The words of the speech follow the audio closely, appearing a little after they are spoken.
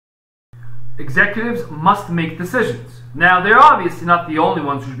Executives must make decisions. Now, they're obviously not the only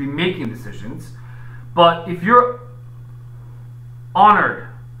ones who should be making decisions, but if you're honored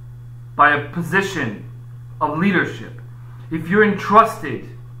by a position of leadership, if you're entrusted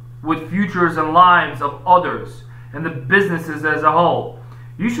with futures and lives of others and the businesses as a whole,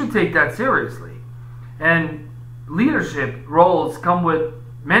 you should take that seriously. And leadership roles come with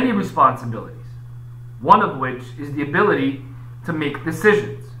many responsibilities, one of which is the ability to make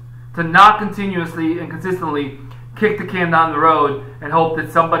decisions, to not continuously and consistently kick the can down the road and hope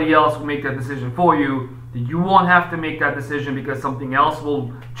that somebody else will make that decision for you, that you won't have to make that decision because something else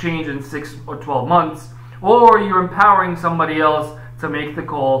will change in 6 or 12 months, or you're empowering somebody else to make the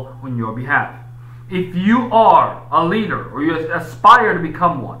call on your behalf. If you are a leader or you aspire to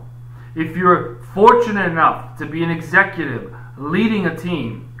become one, if you're fortunate enough to be an executive leading a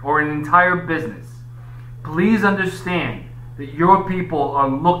team or an entire business, please understand that your people are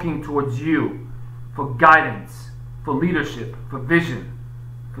looking towards you for guidance, for leadership, for vision,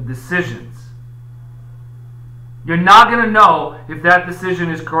 for decisions. You're not going to know if that decision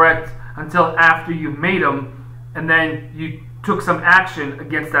is correct until after you've made them and then you took some action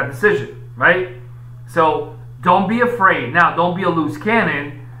against that decision, right? So don't be afraid. Now, don't be a loose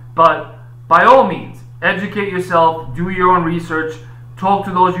cannon, but by all means, educate yourself, do your own research, talk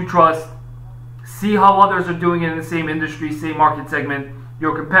to those you trust, see how others are doing it in the same industry, same market segment,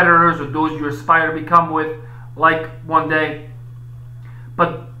 your competitors or those you aspire to become with, like one day.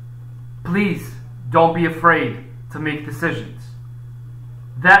 But please don't be afraid to make decisions.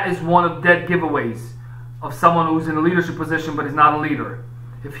 That is one of dead giveaways of someone who's in a leadership position but is not a leader.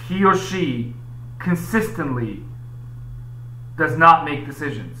 If he or she consistently does not make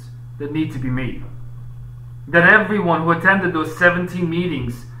decisions that need to be made, that everyone who attended those 17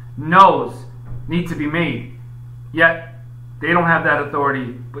 meetings knows need to be made, yet they don't have that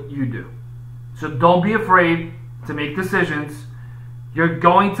authority, but you do. So don't be afraid to make decisions. You're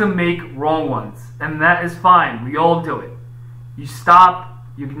going to make wrong ones, and that is fine. We all do it. You stop,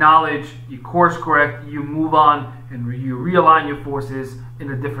 you acknowledge, you course correct, you move on, and you realign your forces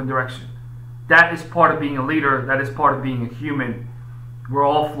in a different direction. That is part of being a leader. That is part of being a human. We're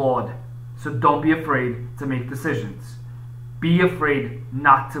all flawed. So don't be afraid to make decisions. Be afraid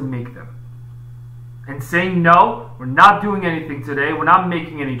not to make them. And saying no, we're not doing anything today, we're not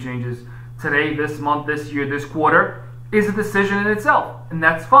making any changes today, this month, this year, this quarter, is a decision in itself, and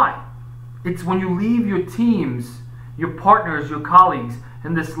that's fine. It's when you leave your teams, your partners, your colleagues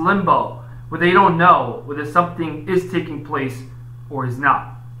in this limbo where they don't know whether something is taking place or is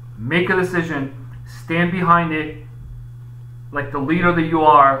not. Make a decision, stand behind it like the leader that you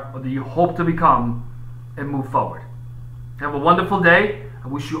are or that you hope to become, and move forward. Have a wonderful day. I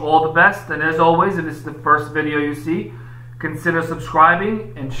wish you all the best, and as always, if this is the first video you see, consider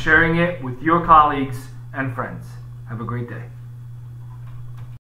subscribing and sharing it with your colleagues and friends. Have a great day.